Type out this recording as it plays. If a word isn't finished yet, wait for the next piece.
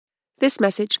This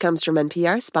message comes from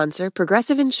NPR sponsor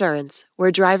Progressive Insurance, where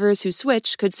drivers who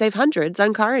switch could save hundreds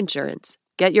on car insurance.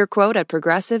 Get your quote at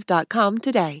progressive.com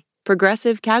today.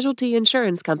 Progressive Casualty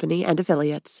Insurance Company and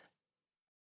Affiliates.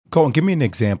 Colton, give me an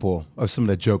example of some of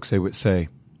the jokes they would say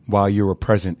while you were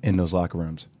present in those locker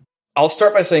rooms. I'll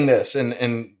start by saying this,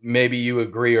 and maybe you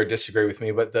agree or disagree with me,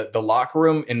 but the locker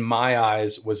room, in my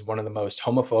eyes, was one of the most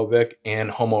homophobic and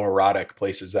homoerotic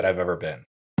places that I've ever been.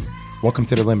 Welcome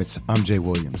to The Limits. I'm Jay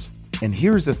Williams. And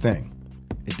here's the thing.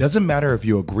 It doesn't matter if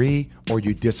you agree or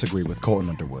you disagree with Colton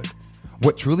Underwood.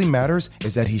 What truly matters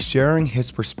is that he's sharing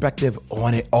his perspective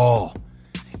on it all.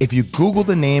 If you Google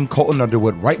the name Colton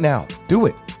Underwood right now, do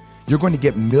it. You're going to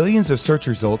get millions of search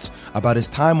results about his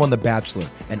time on The Bachelor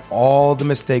and all the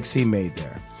mistakes he made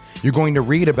there. You're going to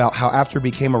read about how after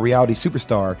he became a reality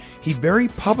superstar, he very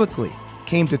publicly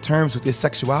came to terms with his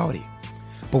sexuality.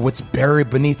 But what's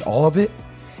buried beneath all of it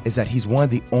is that he's one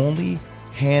of the only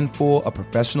handful of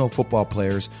professional football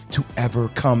players to ever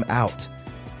come out.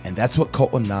 And that's what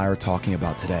Colton and I are talking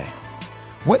about today.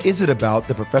 What is it about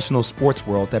the professional sports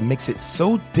world that makes it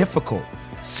so difficult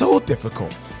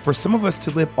for some of us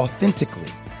to live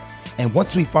authentically? And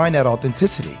once we find that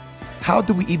authenticity, how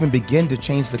do we even begin to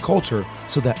change the culture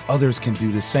so that others can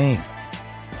do the same?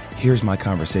 Here's my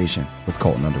conversation with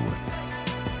Colton Underwood.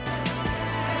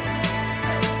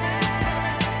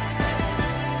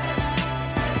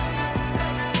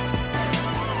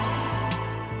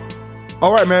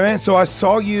 All right, man. So I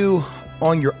saw you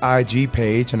on your IG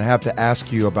page, and I have to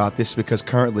ask you about this because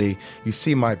currently you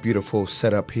see my beautiful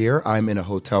setup here. I'm in a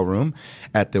hotel room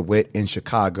at the Wit in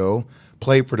Chicago,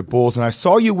 played for the Bulls, and I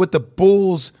saw you with the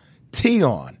Bulls tee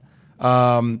on.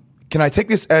 Can I take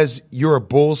this as you're a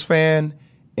Bulls fan,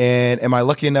 and am I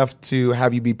lucky enough to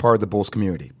have you be part of the Bulls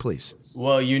community? Please.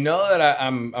 Well, you know that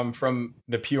I'm from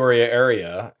the Peoria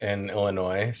area in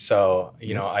Illinois, so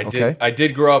I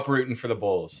did grow up rooting for the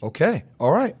Bulls. Okay,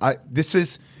 all right.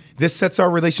 This sets our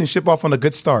relationship off on a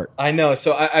good start. I know.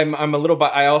 So I'm a little.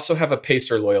 I also have a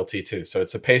Pacer loyalty too. So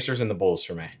it's the Pacers and the Bulls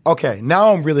for me. Okay,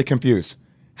 now I'm really confused.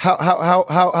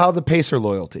 How the Pacer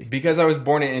loyalty? Because I was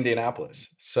born in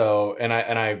Indianapolis. So and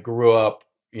I grew up,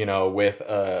 with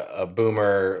a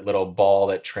boomer little ball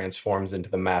that transforms into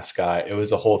the mascot. It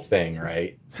was a whole thing,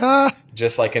 right?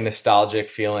 Just like a nostalgic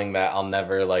feeling that I'll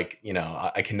never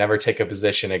I can never take a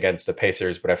position against the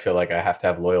Pacers, but I feel like I have to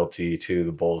have loyalty to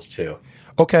the Bulls too.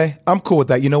 Okay, I'm cool with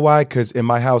that. You know why? Because in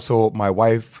my household, my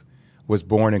wife was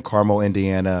born in Carmel,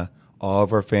 Indiana. All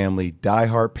of our family,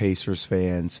 diehard Pacers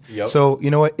fans. Yep. So you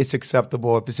know what? It's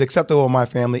acceptable. If it's acceptable in my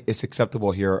family, it's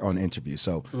acceptable here on the interview.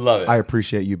 So love it. I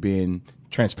appreciate you being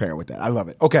transparent with that. I love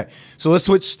it. Okay, so let's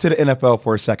switch to the NFL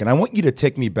for a second. I want you to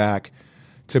take me back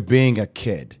to being a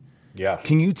kid. Yeah.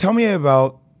 Can you tell me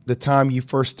about the time you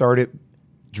first started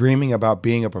dreaming about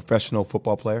being a professional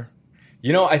football player?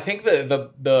 I think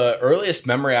the earliest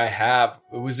memory I have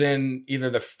was in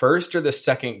either the first or the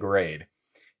second grade.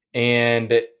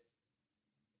 And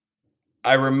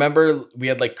I remember we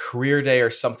had like career day or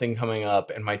something coming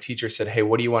up, and my teacher said, "Hey,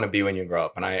 what do you want to be when you grow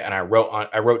up?" And I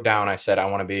wrote down. I said, "I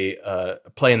want to be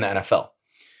play in the NFL."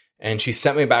 And she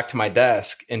sent me back to my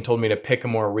desk and told me to pick a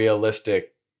more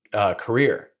realistic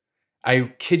career.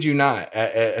 I kid you not,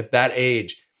 at that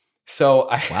age. So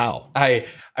I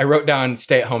wrote down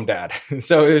stay-at-home dad.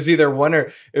 So it was either one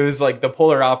or it was like the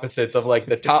polar opposites of like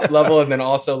the top level and then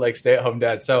also like stay-at-home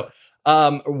dad. So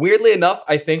weirdly enough,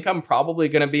 I think I'm probably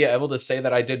going to be able to say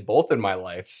that I did both in my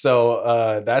life.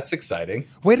 So that's exciting.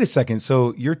 Wait a second.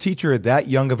 So your teacher at that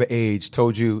young of an age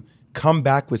told you come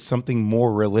back with something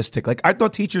more realistic. Like I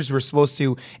thought teachers were supposed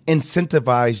to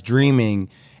incentivize dreaming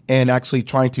and actually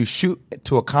trying to shoot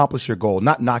to accomplish your goal,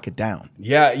 not knock it down.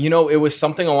 Yeah. It was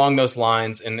something along those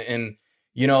lines. And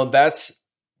that's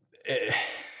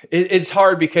it's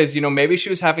hard because, maybe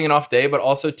she was having an off day, but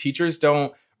also teachers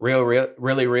don't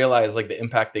really realize like the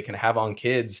impact they can have on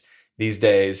kids these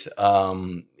days.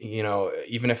 Even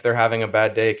if they're having a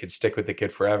bad day, it could stick with the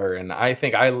kid forever. And I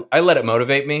think I let it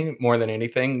motivate me more than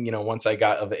anything, once I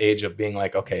got of the age of being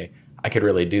like, okay, I could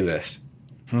really do this.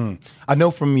 I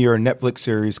know from your Netflix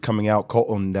series coming out,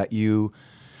 Colton, that you,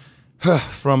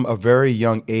 from a very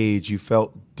young age, you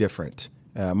felt different.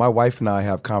 My wife and I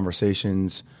have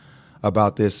conversations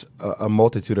about this a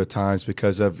multitude of times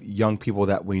because of young people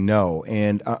that we know.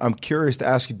 And I'm curious to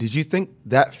ask you, did you think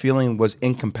that feeling was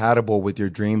incompatible with your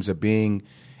dreams of being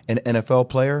an NFL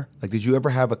player? Like, did you ever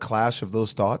have a clash of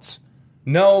those thoughts?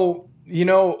 No,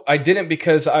 I didn't,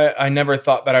 because I never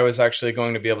thought that I was actually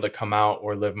going to be able to come out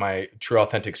or live my true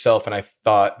authentic self. And I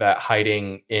thought that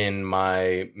hiding in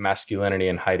my masculinity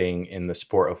and hiding in the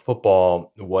sport of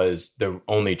football was the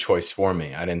only choice for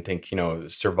me. I didn't think,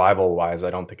 survival wise,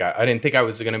 I didn't think I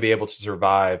was going to be able to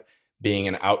survive being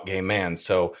an out gay man.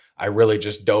 So I really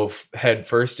just dove head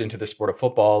first into the sport of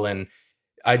football, and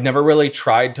I'd never really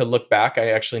tried to look back. I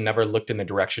actually never looked in the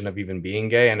direction of even being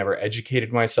gay. I never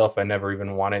educated myself. I never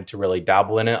even wanted to really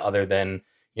dabble in it, other than,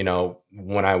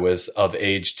 when I was of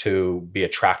age to be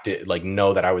attracted, like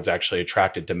know that I was actually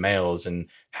attracted to males and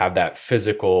have that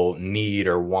physical need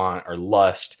or want or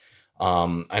lust.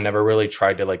 I never really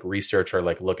tried to research or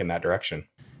look in that direction.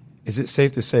 Is it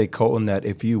safe to say, Colton, that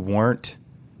if you weren't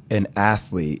an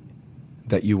athlete,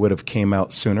 that you would have came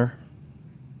out sooner?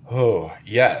 Oh,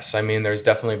 yes. I mean, there's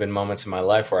definitely been moments in my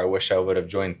life where I wish I would have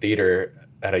joined theater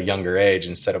at a younger age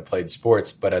instead of played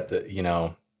sports. But at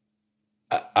the,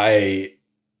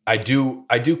 I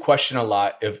do question a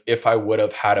lot if I would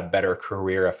have had a better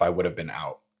career, if I would have been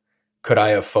out. Could I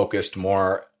have focused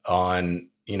more on,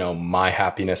 my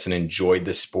happiness and enjoyed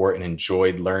the sport and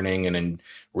enjoyed learning and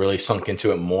really sunk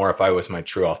into it more if I was my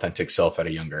true authentic self at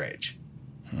a younger age?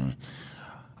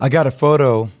 I got a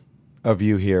photo of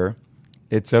you here.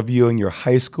 It's of you in your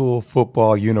high school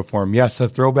football uniform. Yes, a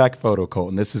throwback photo,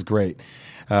 Colton. This is great.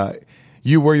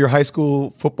 You were your high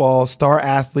school football star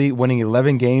athlete, winning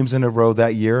 11 games in a row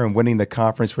that year and winning the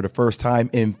conference for the first time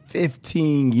in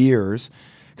 15 years.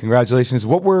 Congratulations.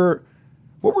 What were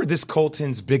this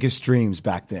Colton's biggest dreams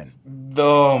back then?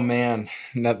 Oh, man.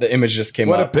 The image just came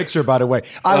up. What a picture, by the way.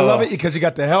 I love it because you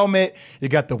got the helmet, you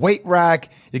got the weight rack,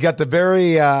 you got the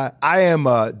very I am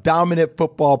a dominant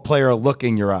football player look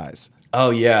in your eyes. Oh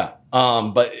yeah.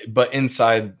 But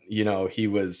inside, he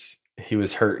was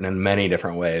hurting in many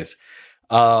different ways.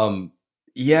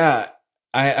 Yeah.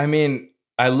 I mean,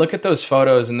 I look at those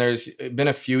photos, and there's been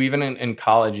a few even in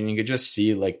college, and you could just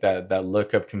see that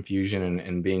look of confusion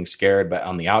and being scared. But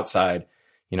on the outside,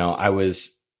 I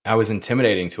was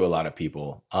intimidating to a lot of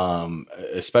people,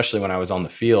 especially when I was on the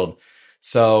field.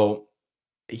 So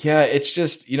yeah, it's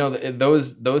just,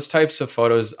 those types of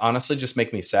photos honestly just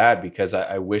make me sad, because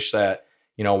I wish that,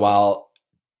 while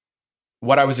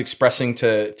what I was expressing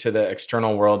to the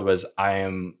external world was I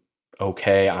am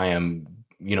okay, I am,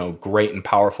 great and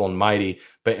powerful and mighty,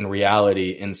 but in reality,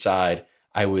 inside,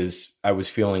 I was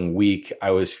feeling weak.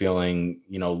 I was feeling,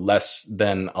 less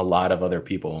than a lot of other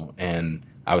people, and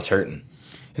I was hurting.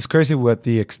 It's crazy what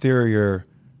the exterior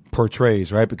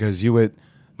portrays, right? Because you would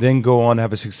then go on to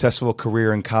have a successful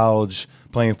career in college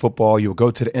playing football. You'll go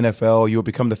to the NFL. You'll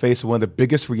become the face of one of the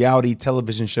biggest reality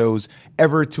television shows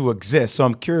ever to exist. So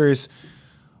I'm curious,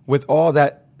 with all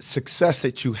that success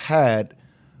that you had,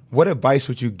 what advice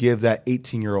would you give that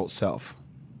 18-year-old self?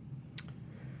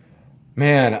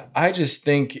 Man, I just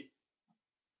think,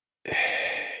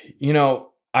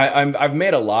 I've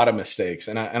made a lot of mistakes,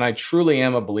 and I truly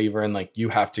am a believer in you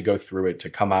have to go through it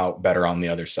to come out better on the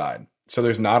other side. So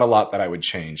there's not a lot that I would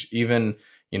change. Even,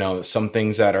 some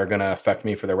things that are going to affect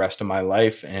me for the rest of my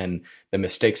life, and the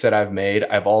mistakes that I've made,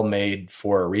 I've all made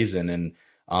for a reason. And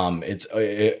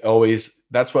it always,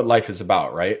 that's what life is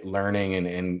about, right? Learning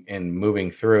and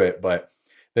moving through it. But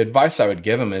the advice I would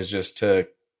give them is just to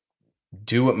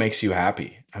do what makes you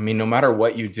happy. I mean, no matter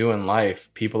what you do in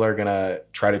life, people are going to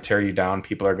try to tear you down.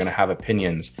 People are going to have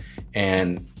opinions.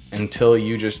 And until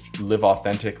you just live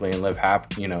authentically and live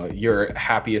happy, your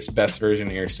happiest, best version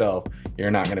of yourself,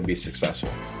 you're not going to be successful.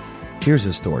 Here's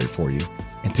a story for you.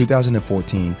 In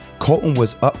 2014, Colton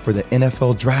was up for the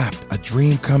NFL draft, a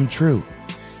dream come true.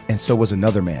 And so was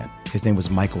another man. His name was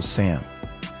Michael Sam.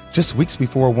 Just weeks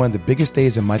before one of the biggest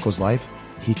days in Michael's life,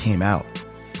 he came out.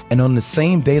 And on the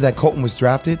same day that Colton was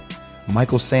drafted,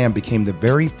 Michael Sam became the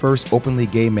very first openly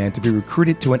gay man to be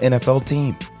recruited to an NFL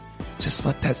team. Just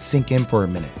let that sink in for a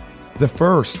minute. The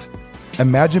first.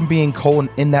 Imagine being Colton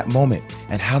in that moment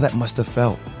and how that must have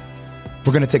felt.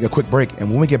 We're going to take a quick break,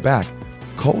 and when we get back,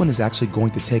 Colton is actually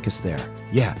going to take us there.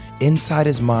 Yeah, inside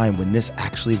his mind when this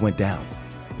actually went down.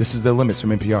 This is The Limits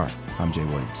from NPR. I'm Jay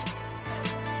Williams.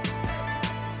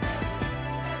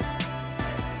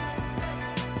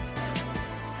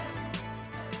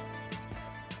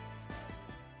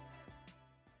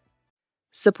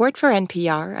 Support for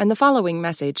NPR and the following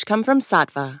message come from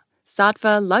Sattva.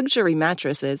 Sattva luxury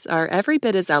mattresses are every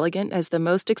bit as elegant as the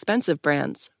most expensive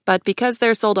brands, but because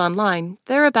they're sold online,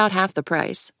 they're about half the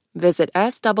price. Visit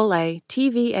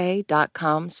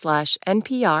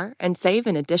SAATVA.com/NPR and save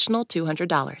an additional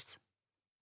 $200.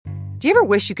 Do you ever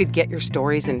wish you could get your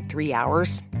stories in 3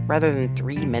 hours rather than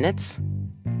 3 minutes?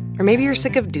 Or maybe you're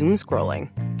sick of doom scrolling,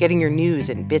 getting your news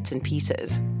in bits and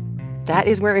pieces. That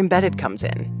is where Embedded comes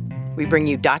in. We bring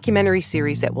you documentary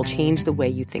series that will change the way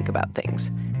you think about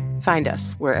things. Find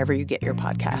us wherever you get your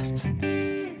podcasts.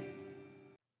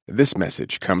 This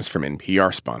message comes from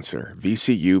NPR sponsor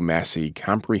VCU Massey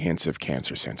Comprehensive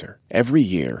Cancer Center. Every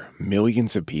year,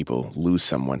 millions of people lose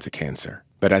someone to cancer.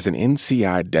 But as an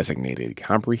NCI-designated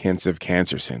comprehensive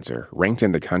cancer center ranked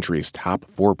in the country's top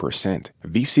 4%,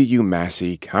 VCU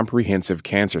Massey Comprehensive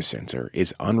Cancer Center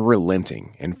is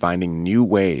unrelenting in finding new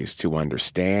ways to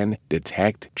understand,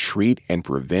 detect, treat, and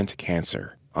prevent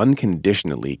cancer.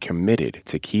 Unconditionally committed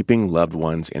to keeping loved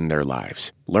ones in their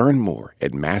lives. Learn more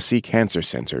at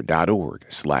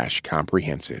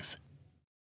masseycancercenter.org/comprehensive.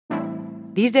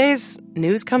 These days,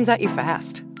 news comes at you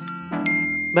fast.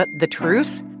 But the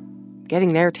truth?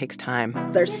 Getting there takes time.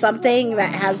 There's something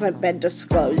that hasn't been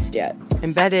disclosed yet.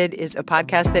 Embedded is a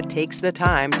podcast that takes the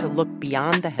time to look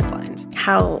beyond the headlines.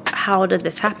 How did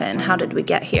this happen? How did we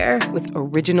get here? With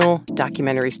original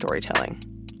documentary storytelling.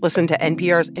 Listen to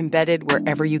NPR's Embedded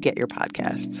wherever you get your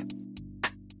podcasts.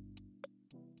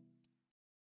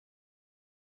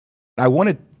 I want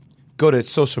to go to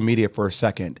social media for a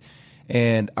second,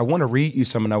 and I want to read you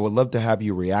something. I would love to have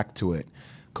you react to it,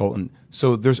 Colton.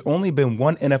 So there's only been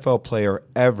one NFL player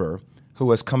ever who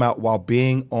has come out while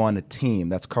being on a team.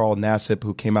 That's Carl Nassib,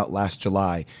 who came out last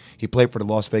July. He played for the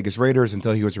Las Vegas Raiders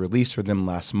until he was released for them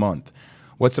last month.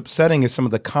 What's upsetting is some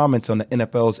of the comments on the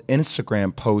NFL's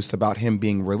Instagram posts about him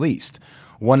being released.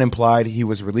 One implied he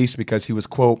was released because he was,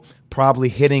 quote, probably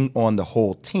hitting on the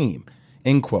whole team,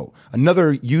 end quote.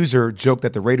 Another user joked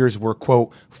that the Raiders were,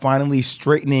 quote, finally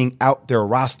straightening out their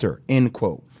roster, end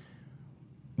quote.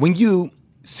 When you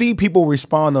see people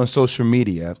respond on social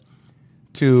media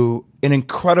to an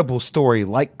incredible story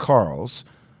like Carl's,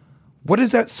 what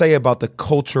does that say about the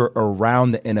culture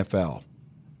around the NFL?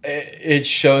 It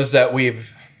shows that we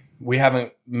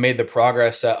haven't made the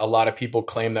progress that a lot of people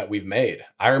claim that we've made.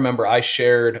 I remember I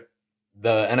shared,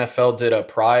 the NFL did a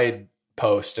Pride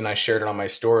post and I shared it on my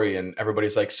story and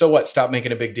everybody's like, so what? Stop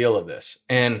making a big deal of this.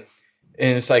 And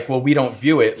it's like, well, we don't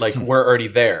view it like we're already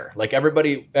there. Like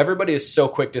everybody is so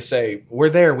quick to say, we're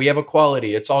there, we have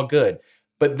equality, it's all good.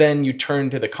 But then you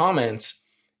turn to the comments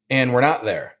and we're not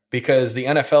there, because the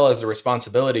NFL has the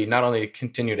responsibility not only to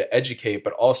continue to educate,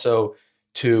 but also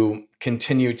to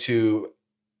continue to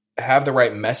have the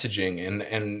right messaging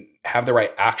and have the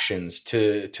right actions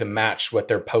to match what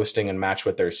they're posting and match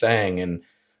what they're saying. And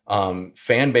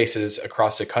fan bases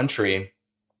across the country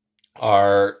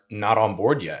are not on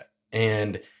board yet.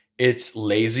 And it's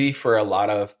lazy for a lot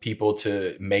of people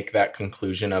to make that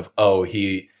conclusion of, oh,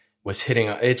 he was hitting.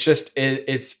 It's just,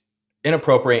 it's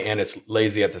inappropriate and it's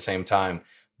lazy at the same time.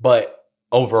 But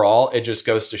overall, it just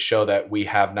goes to show that we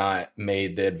have not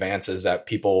made the advances that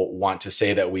people want to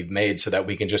say that we've made so that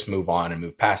we can just move on and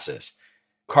move past this.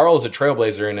 Carl is a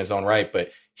trailblazer in his own right,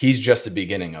 but he's just the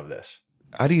beginning of this.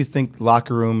 How do you think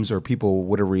locker rooms or people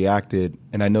would have reacted,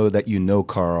 and I know that you know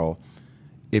Carl,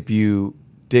 if you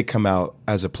did come out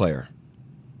as a player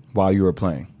while you were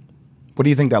playing? What do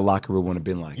you think that locker room would have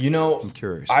been like? You know, I'm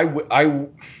curious. I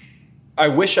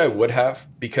wish I would have,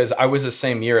 because I was the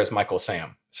same year as Michael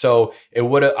Sam. So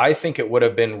I think it would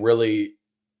have been really,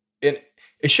 it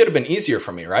should have been easier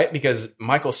for me, right? Because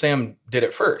Michael Sam did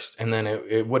it first. And then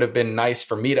it would have been nice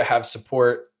for me to have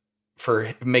support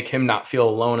for make him not feel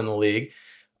alone in the league.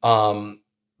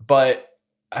 But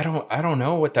I don't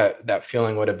know what that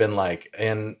feeling would have been like.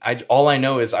 And all I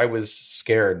know is I was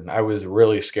scared. I was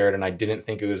really scared, and I didn't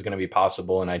think it was going to be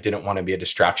possible. And I didn't want to be a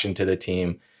distraction to the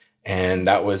team. And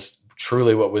that was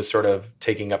truly what was sort of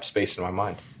taking up space in my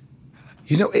mind.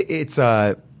 You know, it's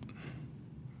so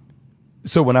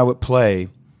when I would play,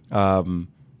 I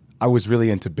was really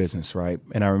into business, right?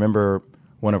 And I remember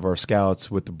one of our scouts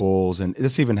with the Bulls, and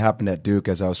this even happened at Duke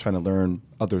as I was trying to learn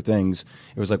other things.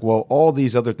 It was like, well, all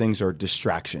these other things are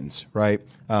distractions, right?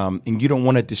 And you don't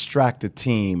want to distract the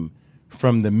team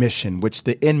from the mission, which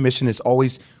the end mission is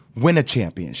always win a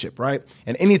championship, right?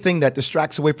 And anything that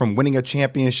distracts away from winning a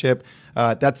championship,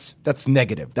 that's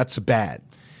negative. That's bad.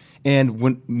 And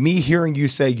when me hearing you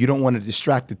say you don't want to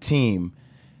distract the team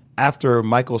after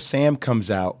Michael Sam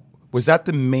comes out, was that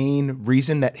the main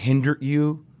reason that hindered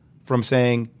you from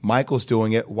saying Michael's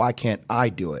doing it, why can't I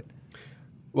do it?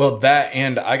 Well, that,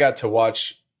 and I got to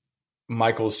watch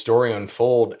Michael's story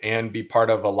unfold and be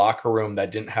part of a locker room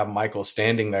that didn't have Michael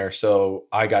standing there. So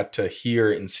I got to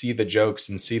hear and see the jokes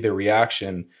and see the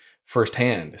reaction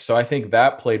firsthand. So I think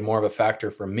that played more of a factor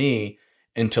for me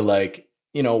into, like,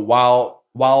 you know, while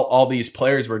all these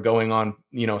players were going on,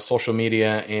 you know, social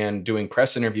media and doing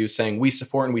press interviews saying we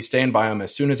support and we stand by them,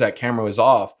 as soon as that camera was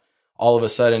off, all of a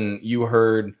sudden you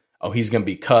heard, oh, he's going to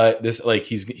be cut. This, like,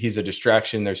 he's a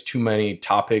distraction. There's too many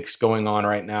topics going on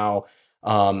right now,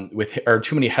 or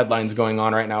too many headlines going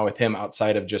on right now with him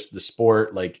outside of just the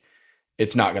sport. Like,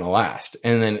 it's not going to last.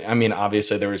 And then, I mean,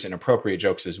 obviously there was inappropriate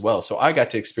jokes as well. So I got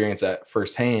to experience that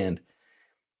firsthand.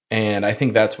 And I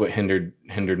think that's what hindered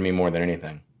me more than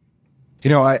anything. You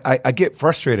know, I get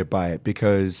frustrated by it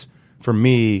because for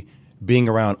me, being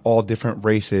around all different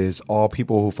races, all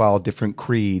people who follow different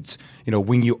creeds, you know,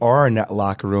 when you are in that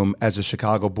locker room as a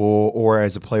Chicago Bull or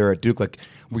as a player at Duke, like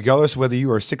regardless whether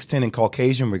you are 6'10" and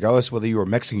Caucasian, regardless whether you are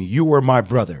Mexican, you were my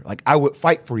brother. Like I would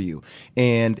fight for you.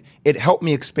 And it helped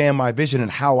me expand my vision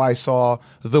and how I saw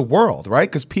the world, right?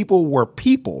 Because people were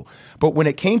people. But when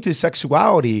it came to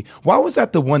sexuality, why was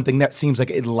that the one thing that seems like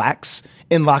it lacks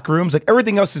in locker rooms? Like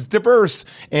everything else is diverse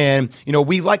and, you know,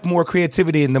 we like more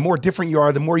creativity, and the more different you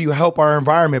are, the more you help our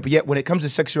environment. But yet when it comes to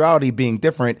sexuality being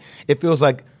different, it feels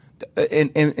like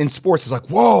in sports, it's like,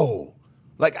 whoa,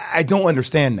 like I don't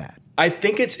understand that. I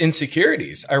think it's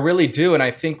insecurities. I really do. And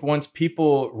I think once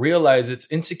people realize it's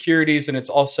insecurities, and it's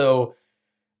also,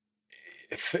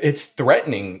 it's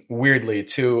threatening weirdly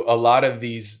to a lot of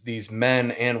these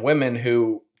men and women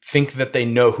who think that they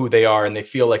know who they are and they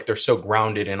feel like they're so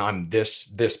grounded and I'm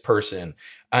this person.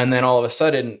 And then all of a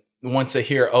sudden, once they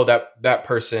hear, oh, that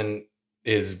person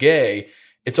is gay,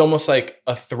 it's almost like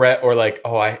a threat, or like,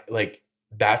 oh,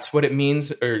 that's what it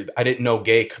means. Or I didn't know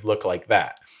gay could look like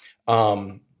that.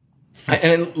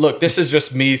 And look, this is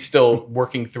just me still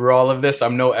working through all of this.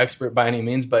 I'm no expert by any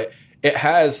means, but it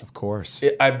has, of course,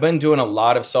 I've been doing a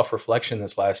lot of self-reflection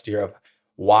this last year of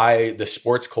why the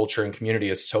sports culture and community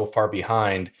is so far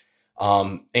behind.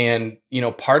 And, you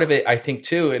know, part of it, I think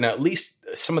too, and at least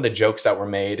some of the jokes that were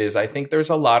made is I think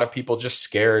there's a lot of people just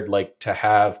scared, like, to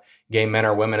have gay men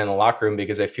or women in the locker room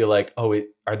because they feel like, oh,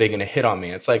 are they going to hit on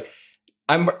me? It's like,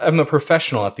 I'm a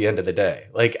professional at the end of the day.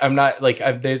 Like, I'm not like,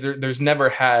 there's never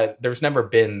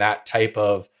been that type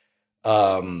of,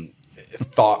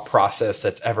 thought process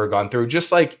that's ever gone through.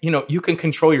 Just like, you know, you can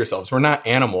control yourselves. We're not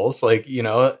animals. Like, you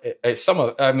know, some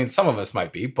of us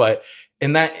might be, but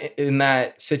in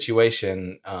that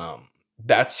situation,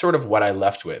 that's sort of what I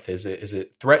left with. Is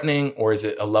it threatening, or is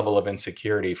it a level of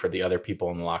insecurity for the other people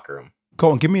in the locker room?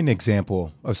 Colton, give me an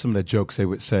example of some of the jokes they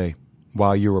would say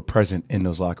while you were present in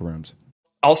those locker rooms.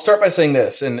 I'll start by saying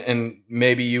this, and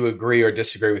maybe you agree or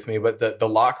disagree with me, but the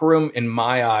locker room, in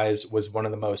my eyes, was one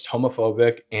of the most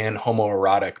homophobic and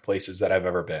homoerotic places that I've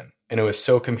ever been. And it was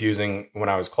so confusing when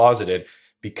I was closeted,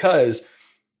 because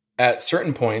at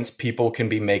certain points, people can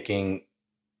be making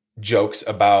jokes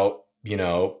about, you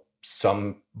know,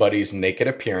 somebody's naked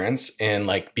appearance and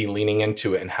like be leaning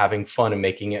into it and having fun and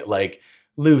making it like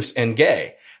loose and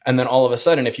gay. And then all of a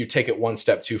sudden, if you take it one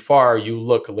step too far, you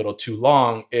look a little too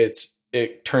long,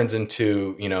 it turns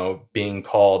into, you know, being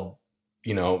called,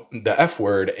 you know, the F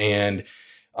word. And,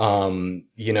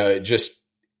 you know, it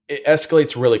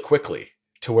escalates really quickly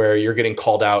to where you're getting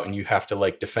called out and you have to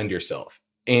like defend yourself.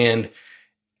 And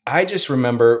I just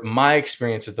remember my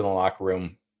experiences in the locker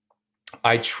room.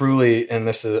 I truly, and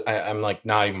this is, I'm like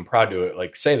not even proud to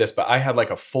like say this, but I had like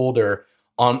a folder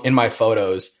in my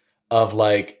photos of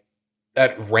like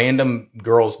at random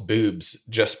girls' boobs,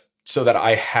 just so that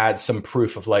I had some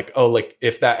proof of like, oh, like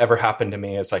if that ever happened to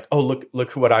me, it's like, oh,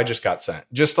 look what I just got sent.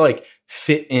 Just to like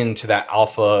fit into that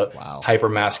alpha, hyper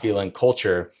masculine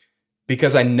culture,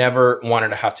 because I never wanted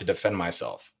to have to defend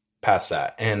myself past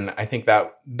that. And I think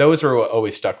that those were what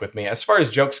always stuck with me. As far as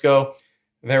jokes go,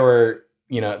 there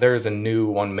was a new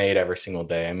one made every single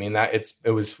day. I mean,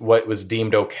 it was what was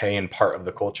deemed okay and part of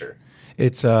the culture.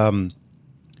 It's,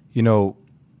 you know,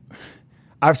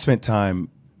 I've spent time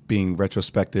being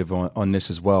retrospective on this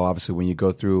as well. Obviously, when you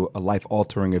go through a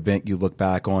life-altering event, you look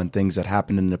back on things that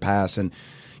happened in the past and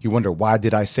you wonder, why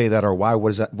did I say that? Or why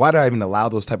did I even allow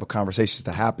those type of conversations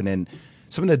to happen? And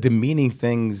some of the demeaning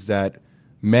things that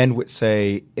men would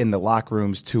say in the locker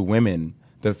rooms to women,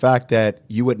 the fact that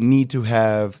you would need to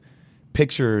have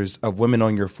pictures of women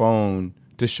on your phone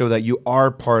to show that you are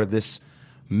part of this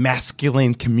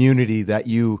masculine community, that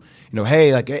you know,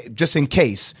 hey, like just in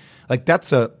case. Like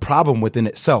that's a problem within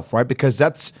itself, right? Because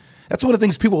that's one of the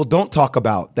things people don't talk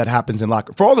about that happens in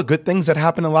locker. For all the good things that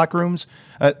happen in locker rooms,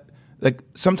 like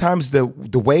sometimes the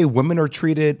way women are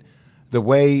treated, the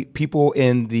way people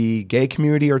in the gay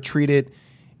community are treated,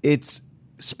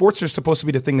 sports are supposed to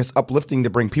be the thing that's uplifting to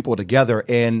bring people together,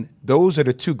 and those are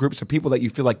the two groups of people that you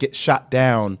feel like get shot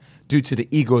down due to the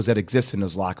egos that exist in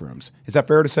those locker rooms. Is that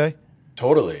fair to say?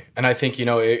 Totally. And I think, you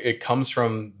know, it comes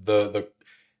from the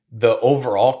the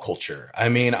overall culture. I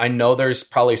mean, I know there's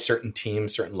probably certain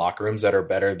teams, certain locker rooms that are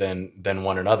better than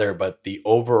one another, but the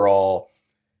overall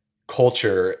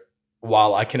culture,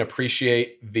 while I can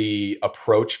appreciate the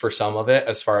approach for some of it,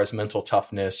 as far as mental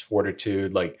toughness,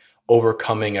 fortitude, like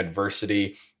overcoming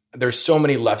adversity, there's so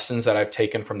many lessons that I've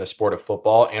taken from the sport of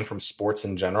football and from sports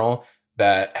in general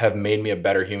that have made me a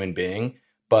better human being.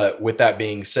 But with that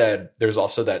being said, there's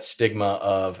also that stigma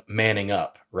of manning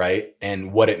up, right?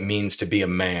 And what it means to be a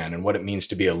man and what it means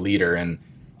to be a leader. And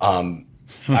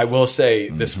I will say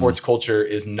the sports culture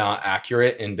is not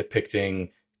accurate in depicting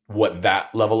what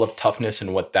that level of toughness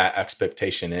and what that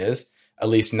expectation is, at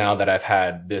least now that I've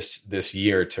had this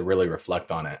year to really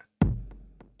reflect on it.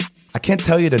 I can't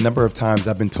tell you the number of times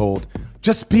I've been told,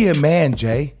 just be a man,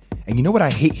 Jay. And you know what I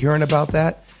hate hearing about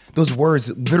that? Those words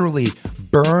literally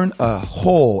burn a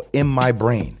hole in my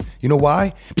brain. You know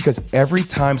why? Because every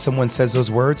time someone says those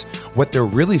words, what they're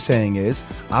really saying is,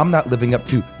 I'm not living up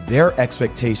to their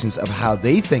expectations of how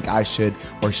they think I should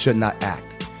or should not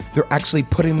act. They're actually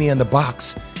putting me in the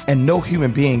box, and no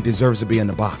human being deserves to be in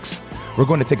the box. We're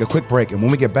going to take a quick break, and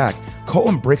when we get back,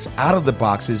 Colton breaks out of the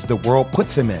boxes the world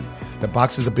puts him in. The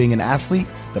boxes of being an athlete,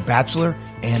 the bachelor,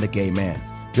 and a gay man.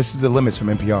 This is The Limits from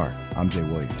NPR. I'm Jay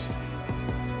Williams.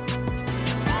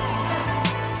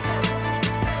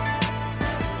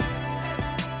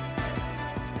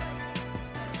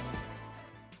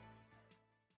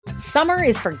 Summer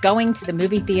is for going to the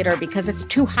movie theater because it's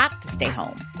too hot to stay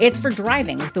home. It's for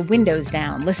driving with the windows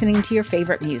down, listening to your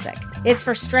favorite music. It's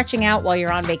for stretching out while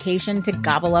you're on vacation to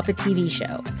gobble up a TV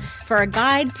show. For a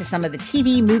guide to some of the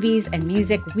TV, movies, and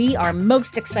music we are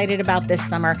most excited about this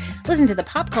summer, listen to the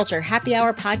Pop Culture Happy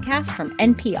Hour podcast from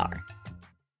NPR.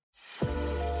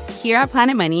 Here at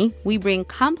Planet Money, we bring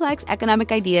complex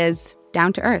economic ideas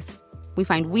down to earth. We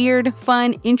find weird,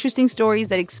 fun, interesting stories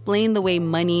that explain the way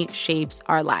money shapes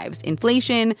our lives.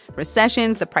 Inflation,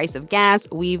 recessions, the price of gas,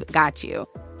 we've got you.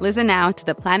 Listen now to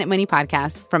the Planet Money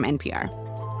podcast from NPR.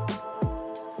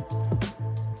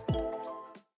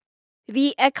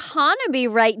 The economy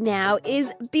right now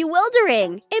is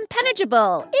bewildering,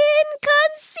 impenetrable,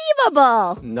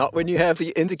 inconceivable. Not when you have the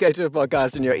Indicator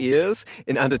podcast in your ears.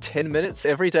 In under 10 minutes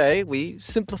every day, we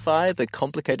simplify the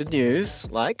complicated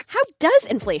news like... How does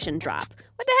inflation drop?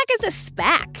 What the heck is a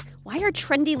SPAC? Why are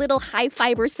trendy little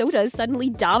high-fiber sodas suddenly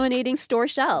dominating store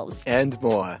shelves? And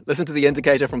more. Listen to the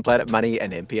Indicator from Planet Money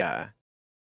and NPR.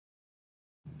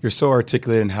 You're so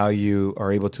articulate in how you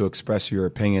are able to express your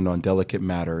opinion on delicate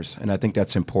matters, and I think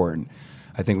that's important.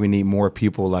 I think we need more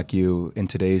people like you in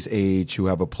today's age who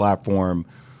have a platform,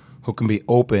 who can be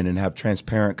open and have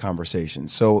transparent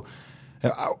conversations. So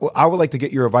I would like to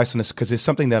get your advice on this because it's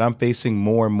something that I'm facing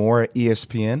more and more at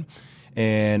ESPN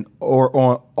and or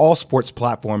on all sports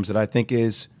platforms that I think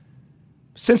is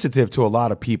sensitive to a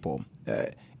lot of people.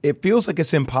 It feels like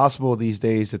it's impossible these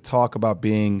days to talk about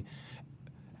being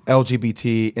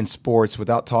LGBT in sports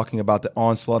without talking about the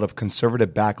onslaught of conservative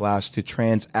backlash to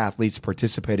trans athletes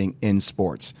participating in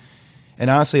sports. And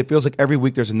honestly, it feels like every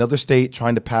week there's another state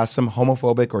trying to pass some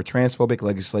homophobic or transphobic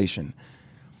legislation.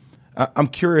 I'm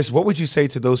curious, what would you say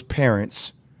to those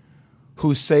parents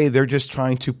who say they're just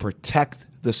trying to protect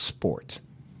the sport?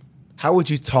 How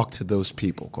would you talk to those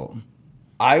people, Colton?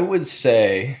 I would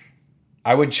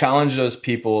challenge those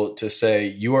people to say,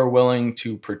 you are willing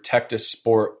to protect a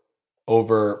sport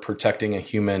over protecting a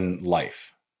human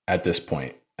life at this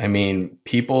point. I mean,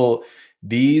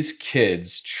 these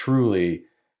kids truly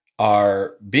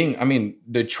are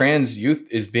the trans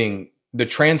the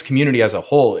trans community as a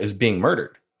whole is being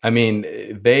murdered. I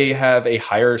mean, they have a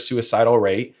higher suicidal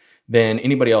rate than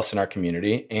anybody else in our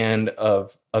community and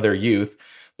of other youth.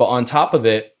 But on top of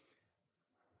it,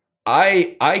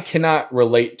 I cannot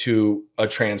relate to a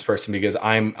trans person because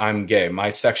I'm gay. My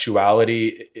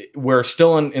sexuality, we're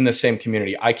still in the same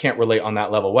community. I can't relate on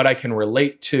that level. What I can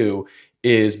relate to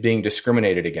is being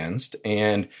discriminated against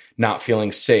and not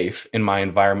feeling safe in my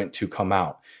environment to come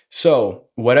out. So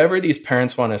whatever these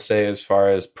parents want to say as far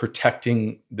as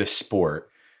protecting the sport,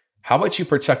 how about you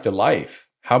protect a life?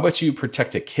 How about you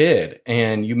protect a kid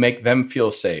and you make them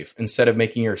feel safe instead of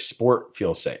making your sport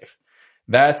feel safe?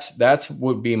 That's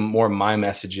would be more my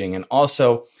messaging. And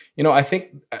also, I think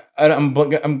I'm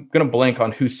going to blank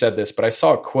on who said this, but I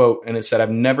saw a quote and it said,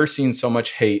 "I've never seen so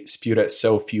much hate spewed at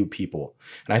so few people."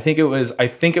 And I think it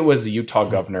was the Utah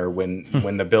governor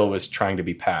when the bill was trying to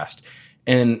be passed.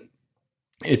 And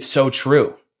it's so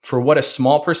true. For what a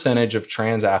small percentage of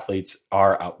trans athletes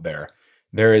are out there,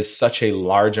 there is such a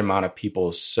large amount of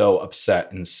people so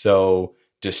upset and so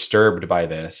disturbed by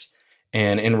this.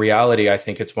 And in reality, I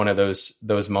think it's one of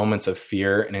those moments of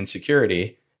fear and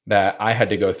insecurity that I had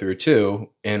to go through too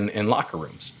in locker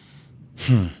rooms.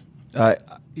 When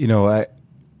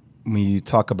you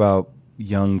talk about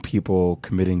young people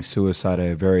committing suicide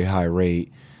at a very high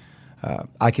rate,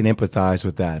 I can empathize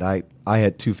with that. I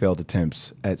had 2 failed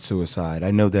attempts at suicide.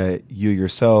 I know that you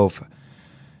yourself,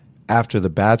 after The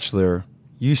Bachelor,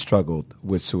 you struggled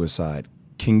with suicide.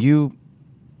 Can you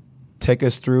take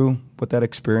us through what that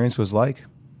experience was like?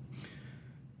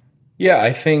 Yeah,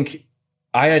 I think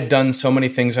I had done so many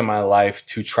things in my life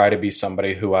to try to be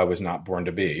somebody who I was not born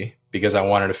to be, because I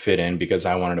wanted to fit in, because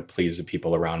I wanted to please the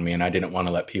people around me, and I didn't want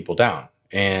to let people down.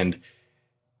 And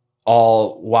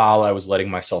all while I was letting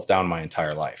myself down my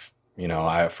entire life.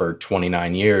 I, for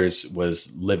 29 years,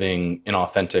 was living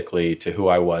inauthentically to who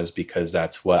I was, because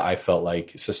that's what I felt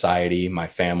like society, my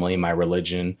family, my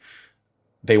religion,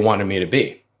 they wanted me to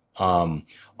be. All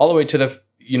the way to the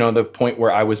point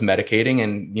where I was medicating.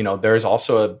 And, there's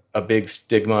also a big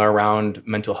stigma around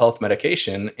mental health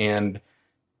medication. And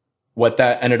what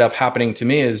that ended up happening to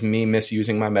me is me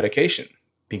misusing my medication,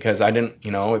 because I didn't,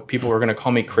 people were going to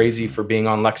call me crazy for being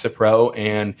on Lexapro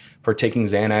and for taking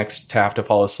Xanax to have to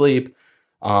fall asleep.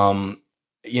 I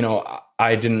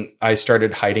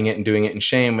started hiding it and doing it in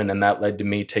shame. And then that led to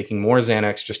me taking more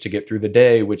Xanax just to get through the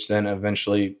day, which then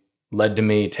eventually led to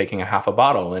me taking a half a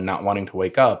bottle and not wanting to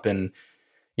wake up. And,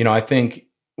 I think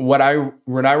what I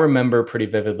remember pretty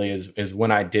vividly is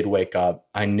when I did wake up,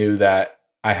 I knew that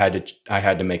I had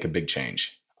to make a big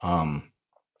change.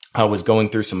 I was going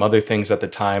through some other things at the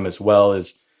time, as well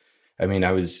as,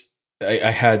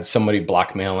 I had somebody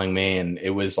blackmailing me, and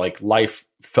it was like life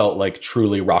felt like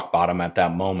truly rock bottom at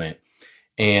that moment.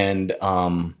 And,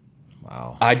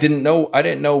 wow, I didn't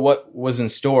know what was in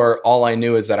store. All I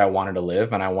knew is that I wanted to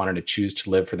live, and I wanted to choose to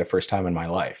live for the first time in my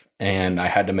life. And I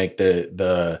had to make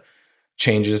the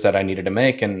changes that I needed to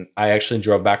make. And I actually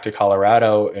drove back to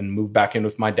Colorado and moved back in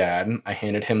with my dad. I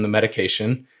handed him the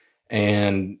medication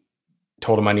and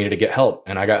told him I needed to get help,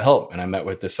 and I got help. And I met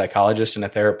with the psychologist and a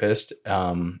therapist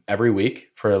every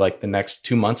week for like the next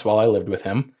 2 months while I lived with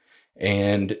him.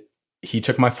 And he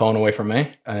took my phone away from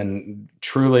me, and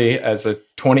truly, as a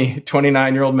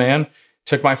 29-year-old man,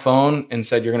 took my phone and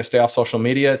said, "You're going to stay off social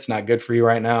media. It's not good for you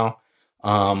right now."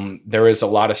 There was a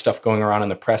lot of stuff going around in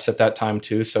the press at that time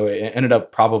too. So it ended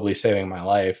up probably saving my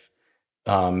life,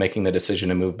 making the decision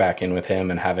to move back in with him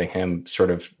and having him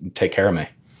sort of take care of me.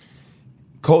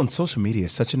 Colton, social media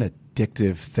is such an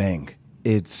addictive thing.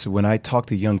 It's when I talk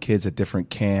to young kids at different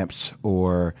camps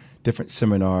or different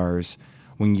seminars,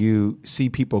 when you see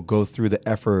people go through the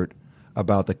effort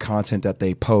about the content that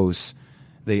they post,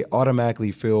 they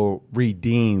automatically feel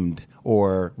redeemed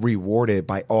or rewarded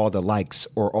by all the likes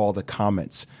or all the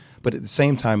comments. But at the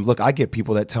same time, look, I get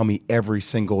people that tell me every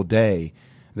single day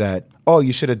that, oh,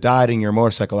 you should have died in your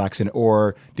motorcycle accident,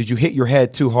 or did you hit your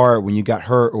head too hard when you got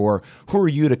hurt, or who are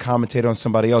you to commentate on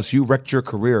somebody else? You wrecked your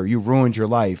career. You ruined your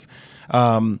life.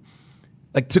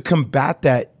 Like, to combat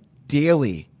that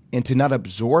daily and to not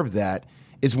absorb that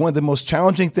is one of the most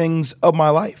challenging things of my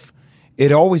life.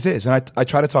 It always is. And I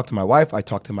try to talk to my wife. I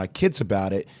talk to my kids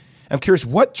about it. I'm curious,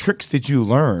 what tricks did you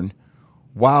learn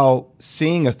while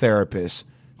seeing a therapist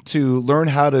to learn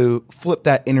how to flip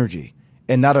that energy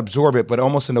and not absorb it, but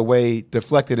almost in a way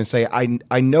deflect it and say,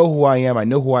 I know who I am, I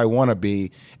know who I want to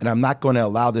be, and I'm not going to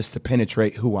allow this to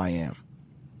penetrate who I am?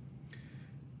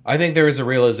 I think there was a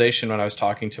realization when I was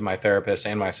talking to my therapist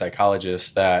and my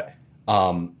psychologist that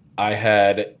I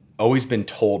had always been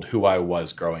told who I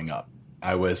was growing up.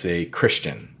 I was a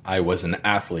Christian. I was an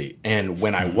athlete. And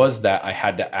when I was that, I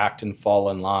had to act and fall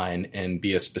in line and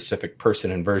be a specific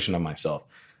person and version of myself.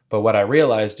 But what I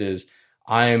realized is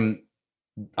I am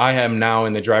now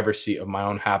in the driver's seat of my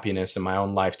own happiness and my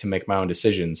own life to make my own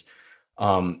decisions.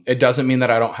 It doesn't mean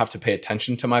that I don't have to pay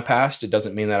attention to my past. It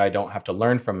doesn't mean that I don't have to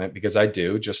learn from it, because I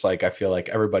do, just like I feel like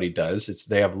everybody does.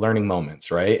 They have learning moments,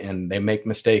 right? And they make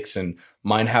mistakes, and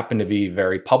mine happen to be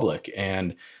very public.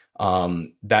 And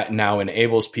that now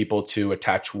enables people to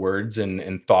attach words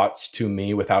and thoughts to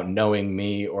me without knowing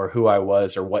me or who I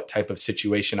was or what type of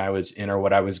situation I was in or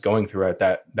what I was going through at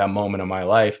that moment of my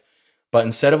life. But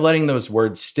instead of letting those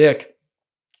words stick,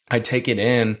 I take it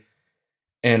in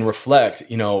and reflect,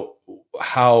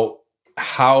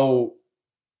 how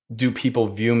do people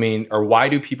view me, or why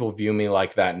do people view me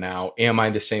like that now? Am I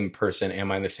the same person?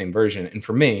 Am I the same version? And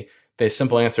for me, the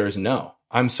simple answer is no.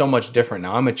 I'm so much different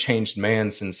now. I'm a changed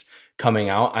man since coming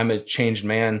out. I'm a changed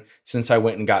man since I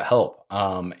went and got help,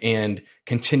 and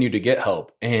continue to get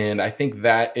help. And I think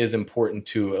that is important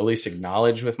to at least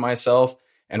acknowledge with myself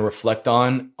and reflect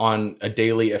on a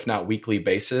daily, if not weekly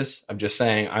basis, of just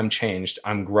saying, I'm changed,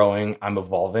 I'm growing, I'm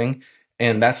evolving.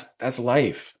 And that's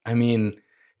life. I mean,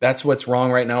 that's what's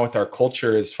wrong right now with our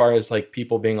culture, as far as like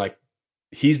people being like,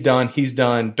 he's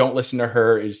done, don't listen to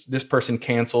her, is this person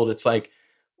canceled? It's like,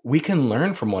 we can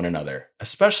learn from one another,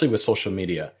 especially with social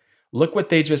media. Look what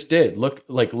they just did. Look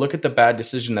at the bad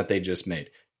decision that they just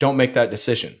made. Don't make that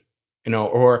decision,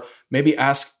 or maybe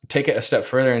take it a step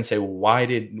further and say, why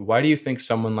do you think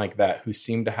someone like that, who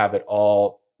seemed to have it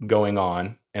all going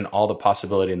on and all the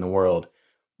possibility in the world,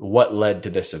 what led to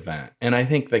this event? And I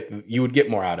think that you would get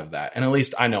more out of that. And at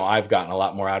least I know I've gotten a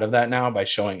lot more out of that now by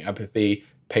showing empathy,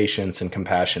 patience, and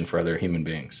compassion for other human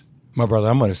beings. My brother,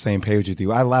 I'm on the same page with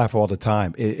you. I laugh all the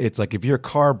time. It's like if your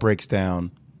car breaks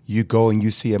down, you go and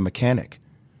you see a mechanic.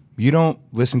 You don't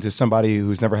listen to somebody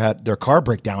who's never had their car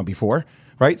break down before,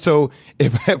 right? So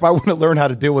if I want to learn how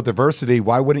to deal with adversity,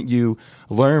 why wouldn't you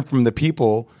learn from the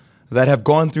people that have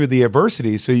gone through the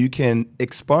adversity so you can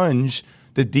expunge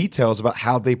the details about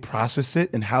how they process it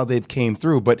and how they've came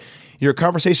through? But your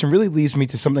conversation really leads me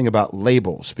to something about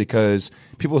labels, because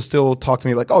people still talk to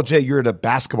me like, oh, Jay, you're the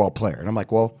basketball player. And I'm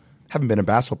like, well, haven't been a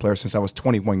basketball player since I was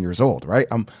 21 years old, right?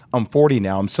 I'm 40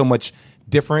 now. I'm so much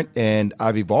different, and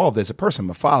I've evolved as a person.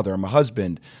 I'm a father. I'm a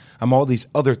husband. I'm all these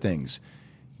other things.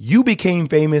 You became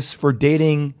famous for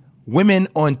dating women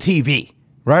on TV,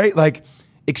 right? Like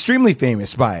extremely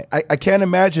famous by it. I can't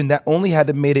imagine that only had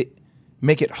to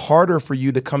make it harder for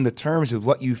you to come to terms with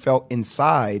what you felt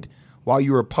inside while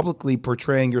you were publicly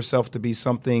portraying yourself to be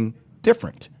something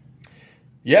different.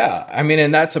 Yeah. I mean,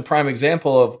 and that's a prime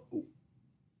example of,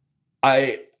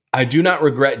 I do not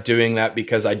regret doing that,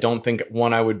 because I don't think,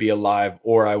 one, I would be alive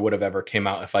or I would have ever came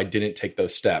out if I didn't take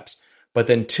those steps. But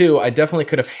then two, I definitely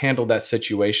could have handled that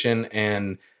situation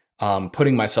and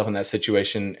putting myself in that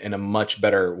situation in a much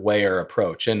better way or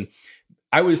approach. And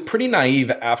I was pretty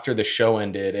naive after the show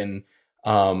ended, and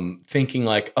thinking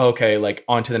like, okay, like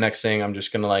on to the next thing. I'm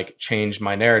just going to like change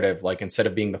my narrative. Like instead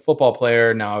of being the football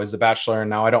player, now I was the Bachelor, and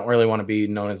now I don't really want to be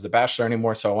known as the Bachelor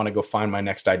anymore. So I want to go find my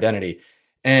next identity.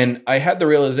 And I had the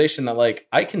realization that like,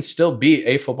 I can still be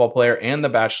a football player and the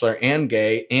Bachelor and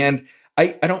gay. And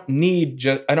I don't need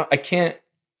I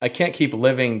can't keep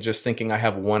living just thinking I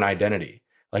have one identity.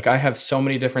 Like I have so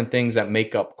many different things that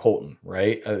make up Colton,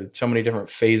 right? So many different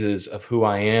phases of who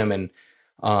I am. And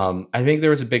I think there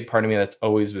was a big part of me that's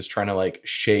always was trying to like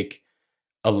shake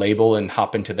a label and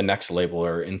hop into the next label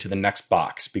or into the next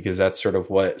box, because that's sort of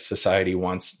what society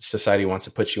wants. Society wants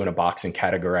to put you in a box and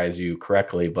categorize you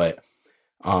correctly. But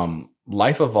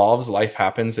life evolves, life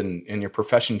happens, and your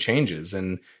profession changes.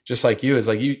 And just like you, is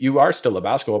like you are still a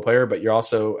basketball player, but you're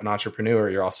also an entrepreneur.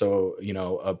 You're also,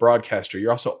 a broadcaster.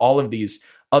 You're also all of these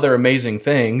other amazing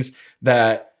things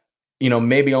that,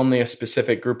 maybe only a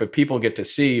specific group of people get to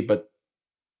see, but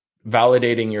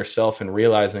validating yourself and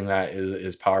realizing that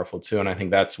is powerful too. And I think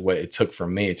that's what it took for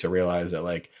me to realize that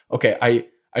like, okay,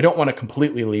 I don't want to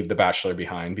completely leave The Bachelor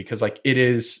behind, because like it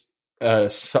is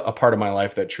a part of my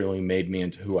life that truly made me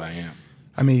into who I am.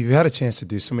 I mean, you've had a chance to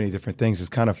do so many different things. It's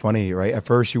kind of funny, right? At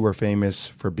first you were famous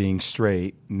for being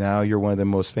straight. Now you're one of the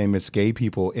most famous gay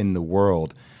people in the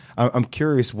world. I'm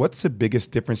curious, what's the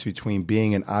biggest difference between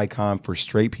being an icon for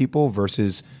straight people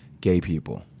versus gay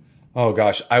people? Oh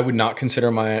gosh, I would not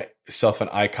consider myself an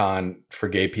icon for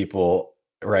gay people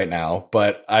right now,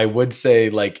 but I would say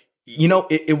like,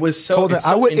 it was so, Colton, it's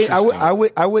so interesting.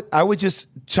 I would just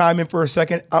chime in for a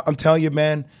second. I'm telling you,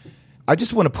 man, I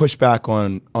just want to push back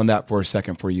on that for a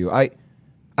second for you. I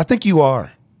think you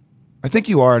are.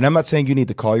 And I'm not saying you need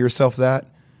to call yourself that,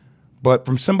 but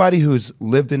from somebody who's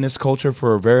lived in this culture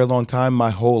for a very long time, my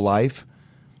whole life,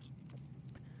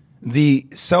 the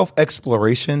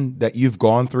self-exploration that you've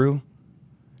gone through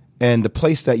and the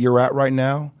place that you're at right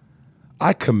now,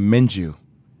 I commend you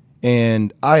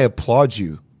and I applaud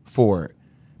you for it,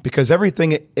 because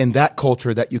everything in that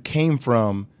culture that you came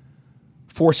from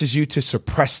forces you to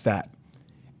suppress that.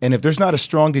 And if there's not a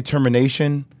strong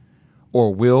determination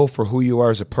or will for who you are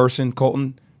as a person,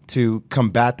 Colton, to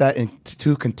combat that and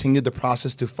to continue the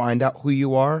process to find out who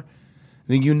you are,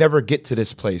 then you never get to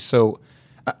this place. So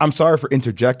I'm sorry for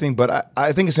interjecting, but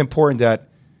I think it's important that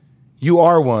you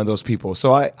are one of those people.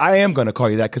 So I am going to call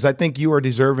you that, because I think you are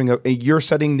deserving of, you're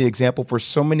setting the example for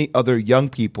so many other young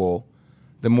people.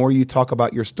 The more you talk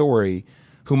about your story,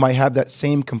 who might have that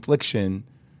same confliction,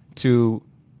 to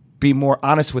be more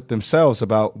honest with themselves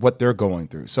about what they're going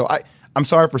through. So I'm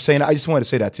sorry for saying that. I just wanted to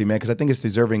say that to you, man, because I think it's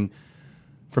deserving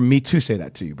for me to say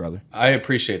that to you, brother. I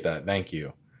appreciate that. Thank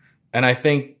you. And I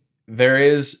think there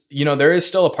is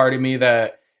still a part of me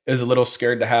that is a little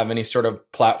scared to have any sort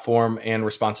of platform and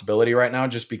responsibility right now,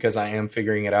 just because I am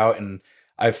figuring it out. And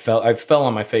I've fell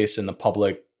on my face in the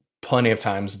public plenty of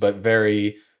times, but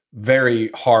very very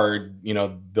hard,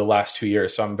 the last 2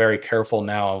 years. So I'm very careful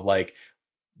now of like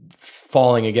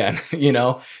falling again,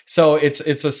 So it's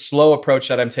a slow approach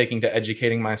that I'm taking to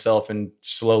educating myself and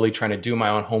slowly trying to do my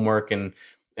own homework and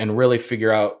really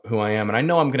figure out who I am. And I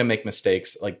know I'm going to make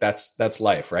mistakes. Like that's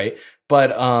life, right?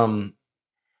 But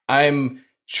I'm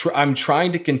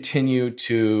trying to continue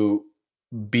to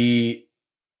be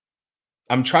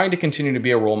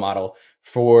a role model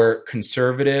for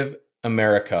conservative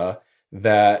America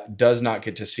that does not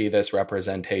get to see this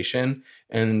representation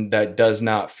and that does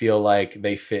not feel like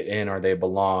they fit in or they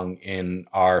belong in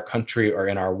our country or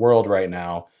in our world right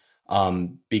now,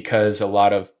 because a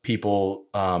lot of people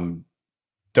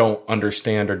don't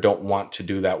understand or don't want to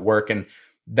do that work. And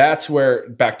that's where,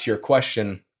 back to your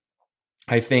question,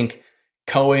 I think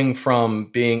going from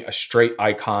being a straight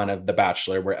icon of The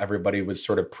Bachelor, where everybody was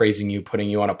sort of praising you, putting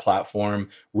you on a platform,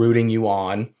 rooting you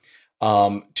on,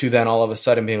 to then all of a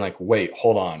sudden being like, wait,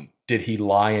 hold on. Did he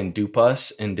lie and dupe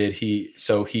us? And he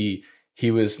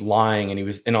was lying and he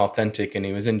was inauthentic and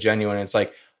he was ingenuine. And it's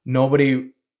like,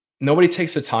 nobody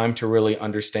takes the time to really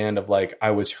understand of like,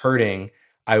 I was hurting,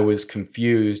 I was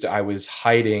confused, I was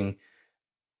hiding.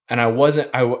 And I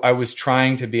was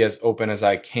trying to be as open as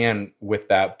I can with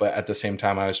that. But at the same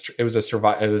time, it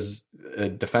was a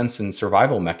defense and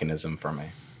survival mechanism for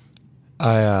me.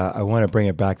 I want to bring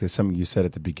it back to something you said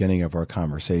at the beginning of our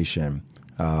conversation,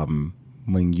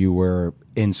 when you were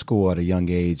in school at a young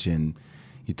age and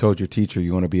you told your teacher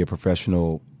you want to be a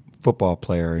professional football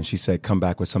player, and she said, come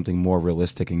back with something more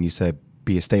realistic, and you said,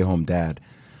 be a stay-home dad.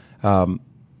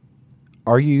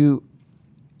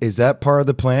 Is that part of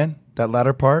the plan, that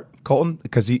latter part, Colton?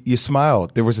 Because you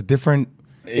smiled. There was a different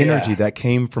energy that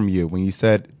came from you when you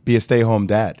said, be a stay-home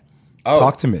dad. Oh,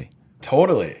 talk to me.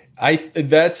 Totally.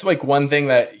 That's like one thing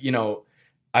that,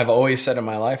 I've always said in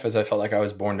my life is I felt like I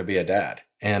was born to be a dad,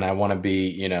 and I want to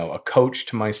be, a coach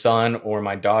to my son or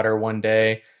my daughter one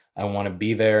day. I want to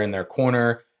be there in their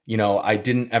corner. I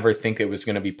didn't ever think it was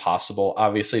going to be possible,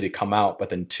 obviously, to come out, but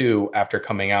then after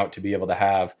coming out, to be able to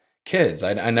have kids.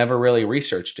 I never really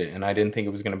researched it, and I didn't think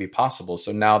it was going to be possible.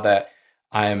 So now that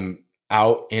I'm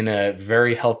out in a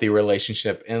very healthy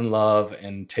relationship, in love,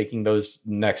 and taking those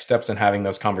next steps and having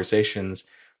those conversations,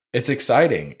 it's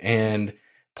exciting. And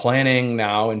planning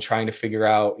now and trying to figure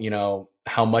out,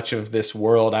 how much of this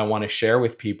world I want to share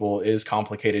with people is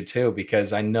complicated too,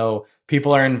 because I know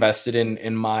people are invested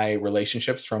in my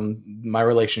relationships from my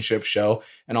relationship show,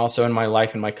 and also in my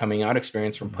life and my coming out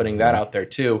experience from putting that out there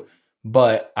too.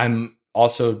 But I'm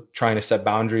also trying to set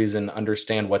boundaries and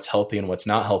understand what's healthy and what's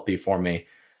not healthy for me.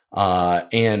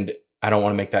 And I don't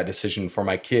want to make that decision for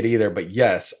my kid either. But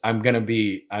yes, I'm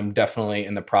definitely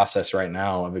in the process right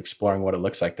now of exploring what it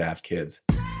looks like to have kids.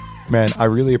 Man, I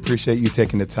really appreciate you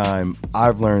taking the time.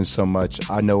 I've learned so much.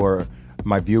 I know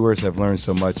my viewers have learned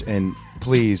so much. And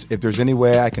please, if there's any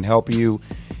way I can help you,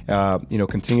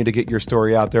 continue to get your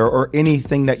story out there, or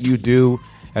anything that you do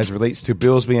as it relates to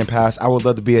bills being passed, I would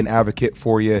love to be an advocate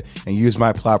for you and use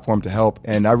my platform to help.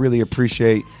 And I really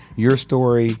appreciate your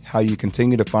story, how you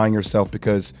continue to find yourself,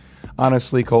 because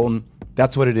honestly, Colton,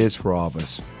 that's what it is for all of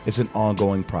us. It's an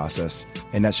ongoing process,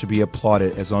 and that should be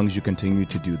applauded as long as you continue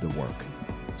to do the work.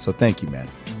 So thank you, man.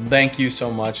 Thank you so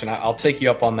much. And I'll take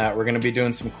you up on that. We're going to be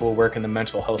doing some cool work in the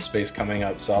mental health space coming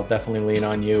up. So I'll definitely lean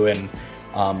on you and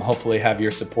hopefully have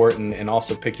your support and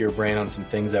also pick your brain on some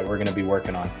things that we're going to be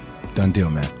working on. Done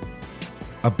deal, man.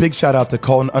 A big shout out to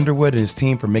Colton Underwood and his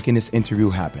team for making this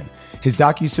interview happen. His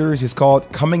docuseries is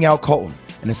called Coming Out Colton,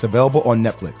 and it's available on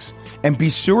Netflix. And be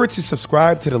sure to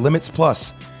subscribe to The Limits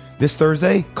Plus. This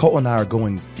Thursday, Colton and I are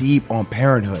going deep on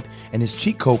parenthood and his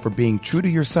cheat code for being true to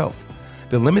yourself.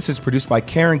 The Limits is produced by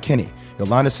Karen Kinney,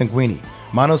 Yolanda Sanguini,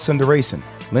 Mano Sundaresan,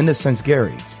 Linda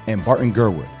Sensgary, and Barton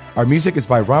Gerwood. Our music is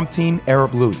by Ramteen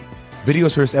Arab Louie.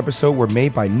 Videos for this episode were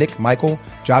made by Nick Michael,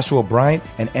 Joshua Bryant,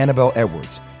 and Annabelle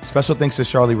Edwards. Special thanks to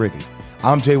Charlie Riggy.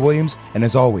 I'm Jay Williams, and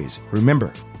as always,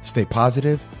 remember, stay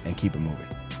positive and keep it moving.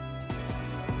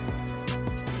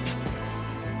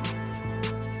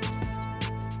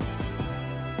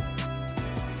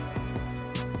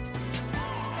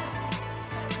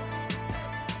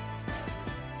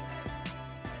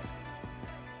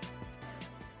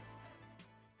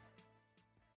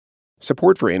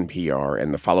 Support for NPR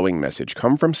and the following message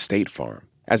come from State Farm.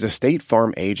 As a State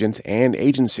Farm agent and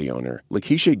agency owner,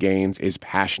 Lakeisha Gaines is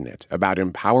passionate about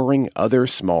empowering other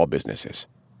small businesses.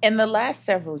 In the last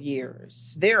several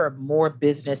years, there are more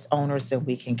business owners than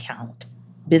we can count.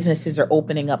 Businesses are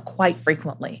opening up quite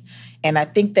frequently. And I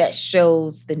think that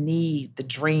shows the need, the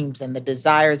dreams, and the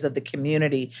desires of the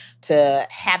community to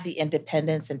have the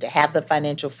independence and to have the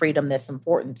financial freedom that's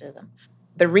important to them.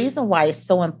 The reason why it's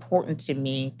so important to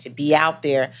me to be out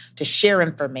there to share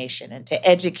information and to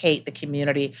educate the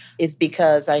community is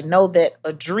because I know that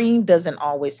a dream doesn't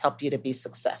always help you to be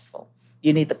successful.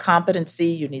 You need the competency,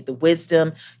 you need the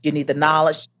wisdom, you need the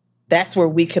knowledge. That's where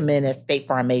we come in as State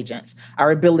Farm agents.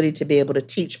 Our ability to be able to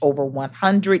teach over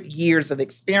 100 years of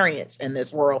experience in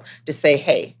this world to say,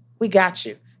 hey, we got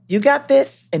you. You got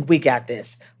this, and we got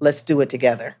this. Let's do it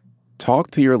together.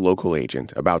 Talk to your local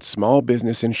agent about small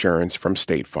business insurance from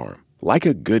State Farm. Like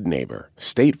a good neighbor,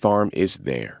 State Farm is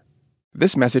there.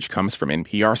 This message comes from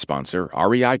NPR sponsor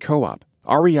REI Co-op.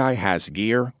 REI has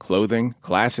gear, clothing,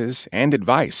 classes, and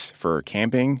advice for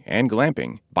camping and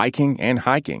glamping, biking and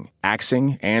hiking,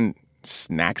 axing and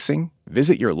snacksing.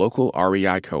 Visit your local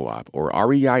REI Co-op or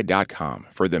rei.com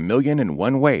for the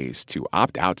 1,001 ways to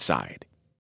opt outside.